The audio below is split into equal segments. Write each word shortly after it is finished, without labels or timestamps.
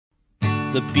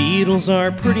The Beatles are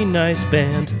a pretty nice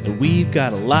band, and we've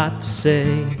got a lot to say.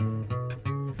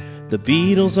 The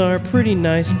Beatles are a pretty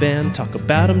nice band, talk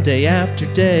about them day after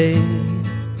day.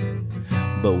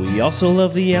 But we also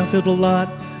love the outfield a lot,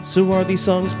 so are these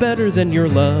songs better than your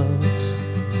love?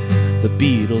 The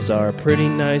Beatles are a pretty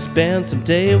nice band,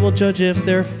 someday we'll judge if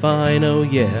they're fine, oh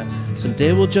yeah,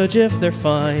 someday we'll judge if they're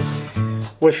fine.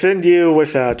 Within You,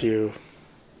 Without You.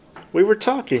 We were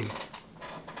talking.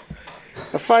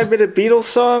 A 5-minute Beatles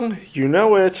song? You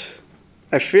know it.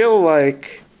 I feel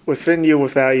like Within You,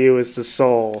 Without You is the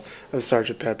soul of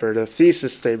Sgt. Pepper, the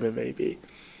thesis statement maybe.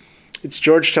 It's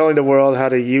George telling the world how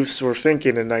the youths were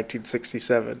thinking in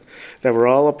 1967, that we're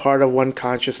all a part of one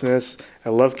consciousness,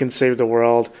 and love can save the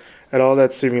world, and all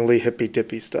that seemingly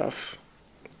hippy-dippy stuff.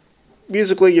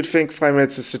 Musically, you'd think 5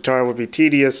 minutes of sitar would be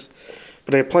tedious,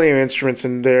 but they have plenty of instruments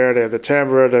in there. They have the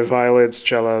tambura, the violins,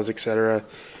 cellos, etc.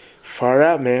 Far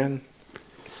out, man.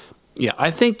 Yeah,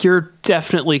 I think you're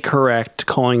definitely correct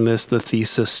calling this the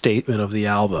thesis statement of the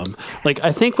album. Like,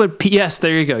 I think yes,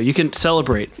 there you go. You can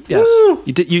celebrate. Yes, Woo!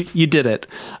 You did it.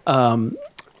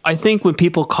 I think when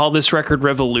people call this record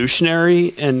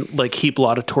revolutionary and like heap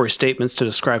laudatory statements to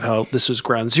describe how this was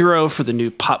ground zero for the new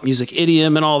pop music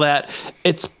idiom and all that,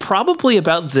 it's probably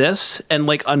about this and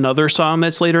like another song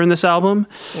that's later in this album.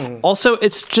 Also,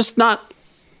 it's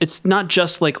not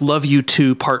just like Love You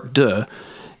 2 Part 2.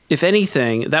 If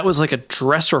anything, that was like a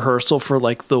dress rehearsal for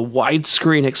like the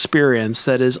widescreen experience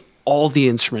that is all the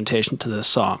instrumentation to this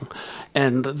song.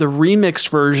 And the remixed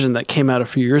version that came out a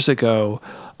few years ago,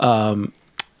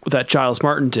 that Giles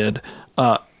Martin did,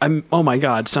 oh my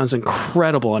God, sounds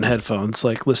incredible on headphones,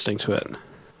 like listening to it.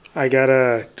 I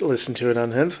gotta listen to it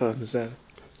on headphones then.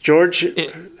 George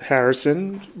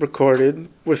Harrison recorded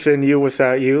Within You,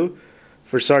 Without You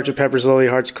for Sgt. Pepper's Lonely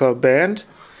Hearts Club Band,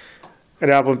 an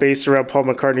album based around Paul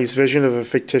McCartney's vision of a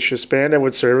fictitious band that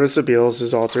would serve as the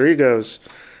Beatles' alter egos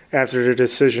after their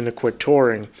decision to quit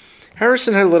touring.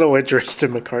 Harrison had little interest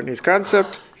in McCartney's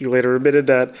concept. He later admitted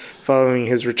that following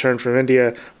his return from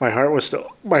India, my heart was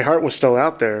still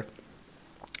out there.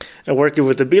 And working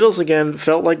with the Beatles again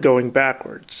felt like going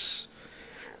backwards.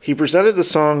 He presented the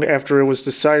song after it was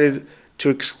decided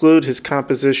to exclude his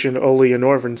composition Ole and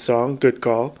Orvin's song, Good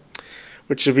Call,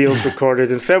 which the Beatles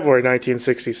recorded in February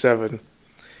 1967.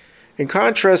 In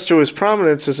contrast to his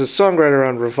prominence as a songwriter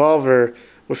on Revolver,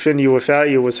 Within You, Without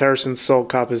You was Harrison's sole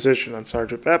composition on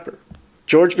Sgt. Pepper.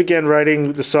 George began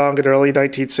writing the song in early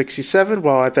 1967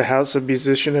 while at the house of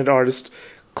musician and artist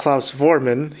Klaus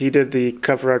Voormann. He did the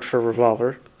cover art for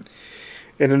Revolver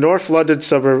in the North London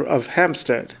suburb of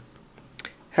Hampstead.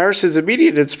 Harrison's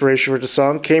immediate inspiration for the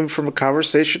song came from a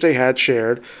conversation they had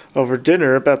shared over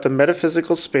dinner about the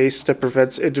metaphysical space that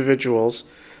prevents individuals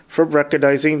from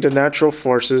recognizing the natural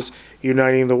forces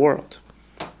uniting the world.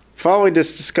 Following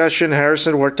this discussion,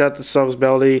 Harrison worked out the song's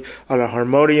melody on a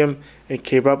harmonium and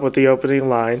came up with the opening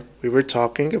line, "We were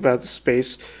talking about the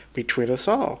space between us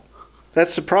all."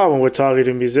 That's the problem with talking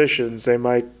to musicians. They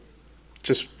might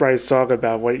just write a song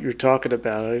about what you're talking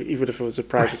about, even if it was a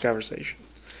private conversation.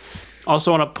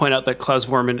 Also want to point out that Klaus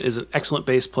Voormann is an excellent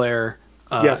bass player.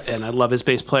 Yes. And I love his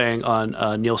bass playing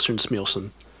on Nielsen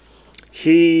Smilsen.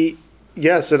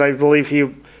 Yes, and I believe he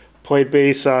played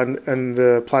bass on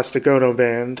the Plastic Ono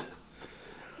band.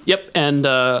 Yep, and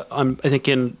I think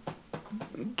in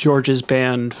George's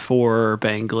band for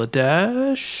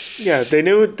Bangladesh. Yeah, they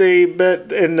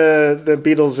met in the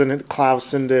Beatles and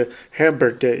Klaus in the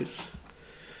Hamburg days.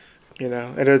 You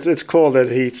know, and it's cool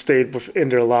that he stayed in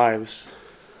their lives,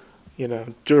 you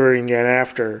know, during and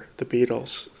after the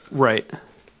Beatles. Right.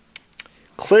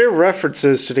 Clear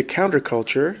references to the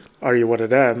counterculture, Are You One of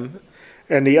Them,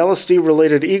 and the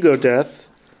LSD-related ego death,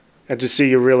 and to see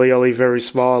you really only very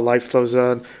small, life flows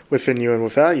on within you and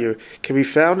without you, can be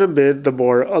found amid the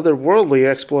more otherworldly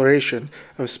exploration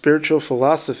of spiritual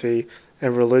philosophy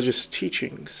and religious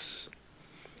teachings.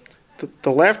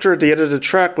 The laughter at the end of the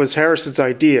track was Harrison's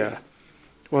idea.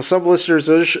 While some listeners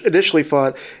initially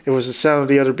thought it was the sound of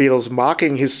the other Beatles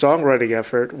mocking his songwriting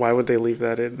effort, why would they leave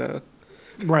that in?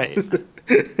 Right.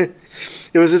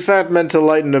 It was in fact meant to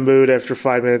lighten the mood after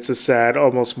 5 minutes of sad,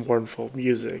 almost mournful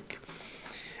music.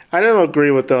 I don't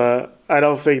agree with I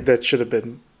don't think that should have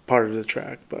been part of the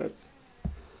track, but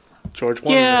George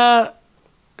wanted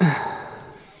it.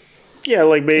 Yeah,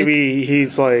 like maybe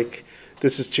he's like,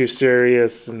 this is too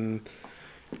serious, and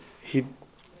he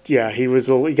got a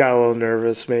little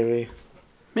nervous, maybe.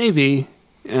 Maybe,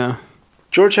 yeah.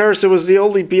 George Harrison was the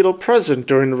only Beatle present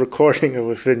during the recording of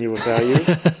Within You, Without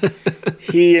You.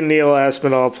 He and Neil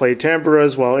Aspinall played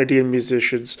tamburas while Indian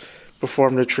musicians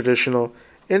performed the traditional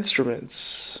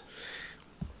instruments.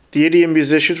 The Indian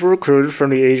musicians were recruited from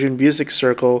the Asian Music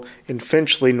Circle in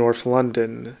Finchley, North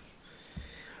London.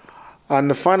 On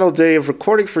the final day of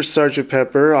recording for Sgt.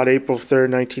 Pepper on April 3,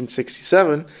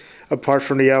 1967, apart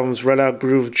from the album's Red Out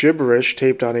Groove Gibberish,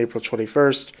 taped on April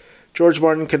 21st, George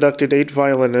Martin conducted 8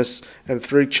 violinists and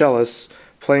 3 cellists,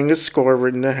 playing a score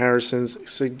written at Harrison's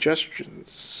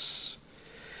suggestions.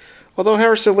 Although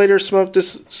Harrison later spoke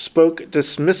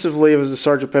dismissively of the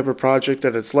Sgt. Pepper project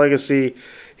and its legacy,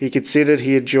 he conceded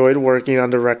he enjoyed working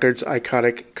on the record's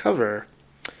iconic cover.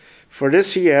 For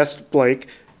this, he asked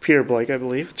Peter Blake, I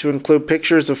believe, to include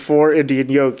pictures of 4 Indian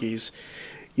yogis: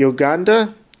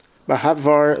 Yogananda,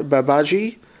 Mahatvar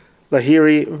Babaji,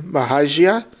 Lahiri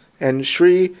Mahajia, and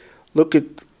Sri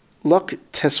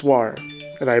Lukteswar.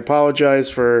 And I apologize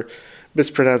for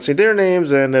mispronouncing their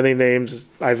names and any names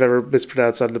I've ever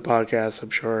mispronounced on the podcast.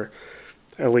 I'm sure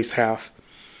at least half.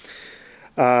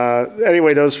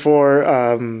 Anyway, those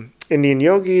 4 Indian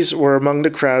yogis were among the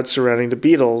crowd surrounding the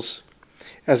Beatles.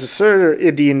 As a third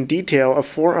Indian detail, a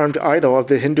 4-armed idol of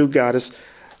the Hindu goddess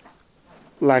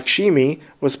Lakshmi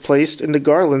was placed in the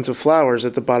garlands of flowers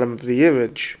at the bottom of the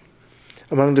image.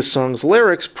 Among the song's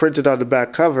lyrics printed on the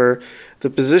back cover, the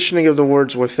positioning of the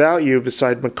words "without you"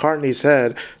 beside McCartney's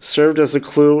head served as a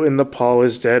clue in the Paul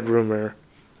is dead rumor,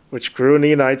 which grew in the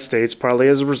United States partly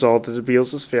as a result of the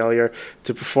Beatles' failure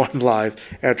to perform live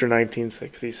after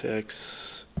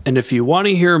 1966. And if you want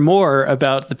to hear more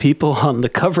about the people on the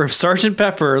cover of Sgt.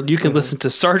 Pepper, you can listen to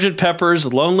Sgt.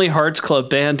 Pepper's Lonely Hearts Club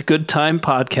Band Good Time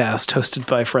podcast, hosted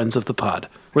by friends of the pod,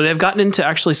 where they've gotten into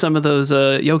actually some of those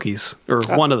yogis, or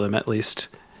one of them at least,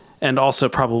 and also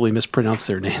probably mispronounced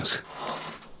their names.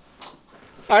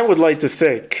 I would like to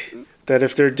think that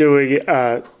if they're doing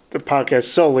the podcast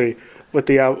solely with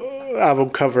the album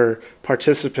cover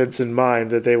participants in mind,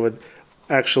 that they would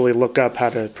actually look up how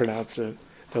to pronounce it.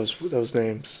 Those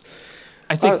names.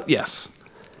 I think yes.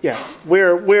 Yeah,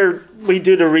 we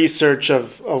do the research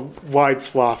of a wide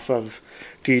swath of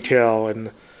detail,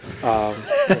 and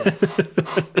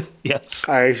yes,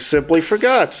 I simply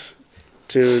forgot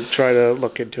to try to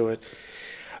look into it.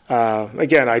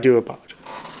 Again, I do apologize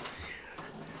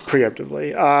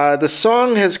preemptively. The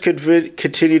song has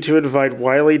continued to invite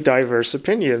widely diverse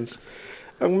opinions.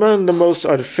 Among the most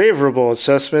unfavorable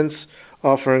assessments,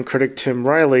 offering critic Tim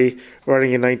Riley,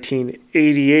 writing in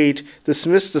 1988,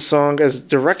 dismissed the song as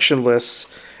directionless,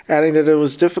 adding that it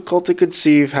was difficult to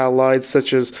conceive how lines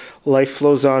such as "life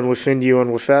flows on within you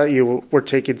and without you" were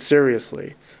taken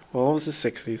seriously. Well, it was the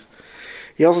 60s.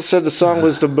 He also said the song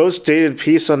was the most dated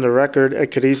piece on the record and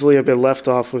could easily have been left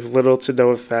off with little to no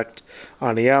effect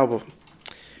on the album.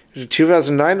 In a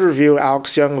 2009 review,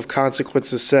 Alex Young of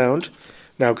Consequence of Sound,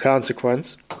 now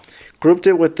Consequence, grouped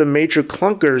it with the major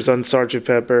clunkers on Sgt.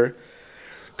 Pepper.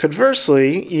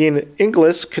 Conversely, Ian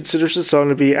Inglis considers the song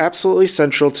to be absolutely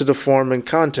central to the form and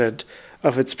content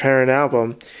of its parent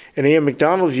album, and Ian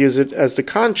MacDonald views it as the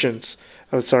conscience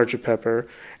of Sgt. Pepper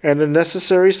and a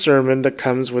necessary sermon that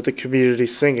comes with the community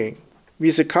singing.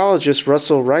 Musicologist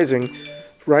Russell Rising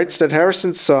writes that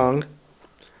Harrison's song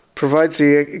provides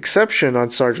the exception on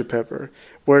Sgt. Pepper,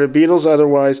 where the Beatles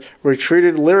otherwise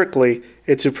retreated lyrically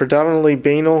into predominantly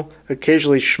banal,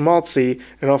 occasionally schmaltzy,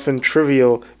 and often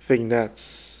trivial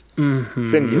vignettes.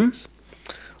 Vignettes.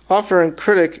 Author and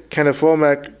critic Kenneth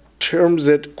Womack terms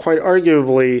it quite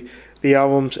arguably the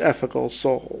album's ethical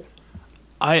soul.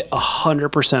 I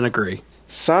 100% agree.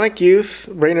 Sonic Youth,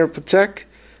 Rainer Patek,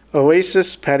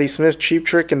 Oasis, Patti Smith, Cheap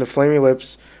Trick, and the Flaming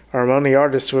Lips are among the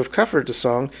artists who have covered the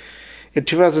song. In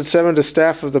 2007, the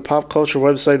staff of the pop culture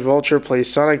website Vulture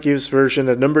placed Sonic Youth's version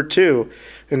at number 2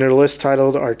 in their list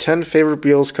titled Our 10 Favorite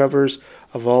Beatles Covers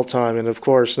of All Time. And of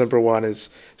course, number 1 is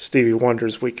Stevie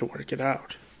Wonder's We Can Work It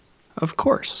Out. Of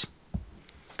course.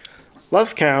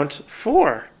 Love Count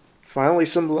 4. Finally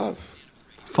some love.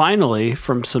 Finally,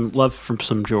 from some love from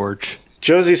some George.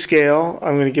 Josie Scale,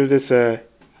 I'm going to give this a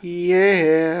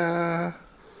yeah.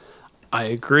 I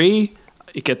agree.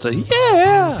 It gets a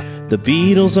yeah. The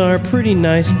Beatles are a pretty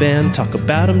nice band, talk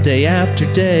about them day after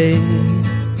day.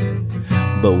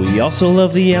 But we also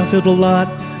love the outfield a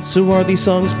lot, so are these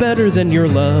songs better than your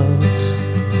love?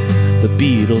 The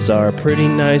Beatles are a pretty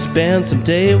nice band,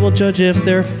 someday we'll judge if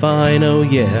they're fine, oh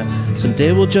yeah.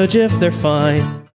 Someday we'll judge if they're fine.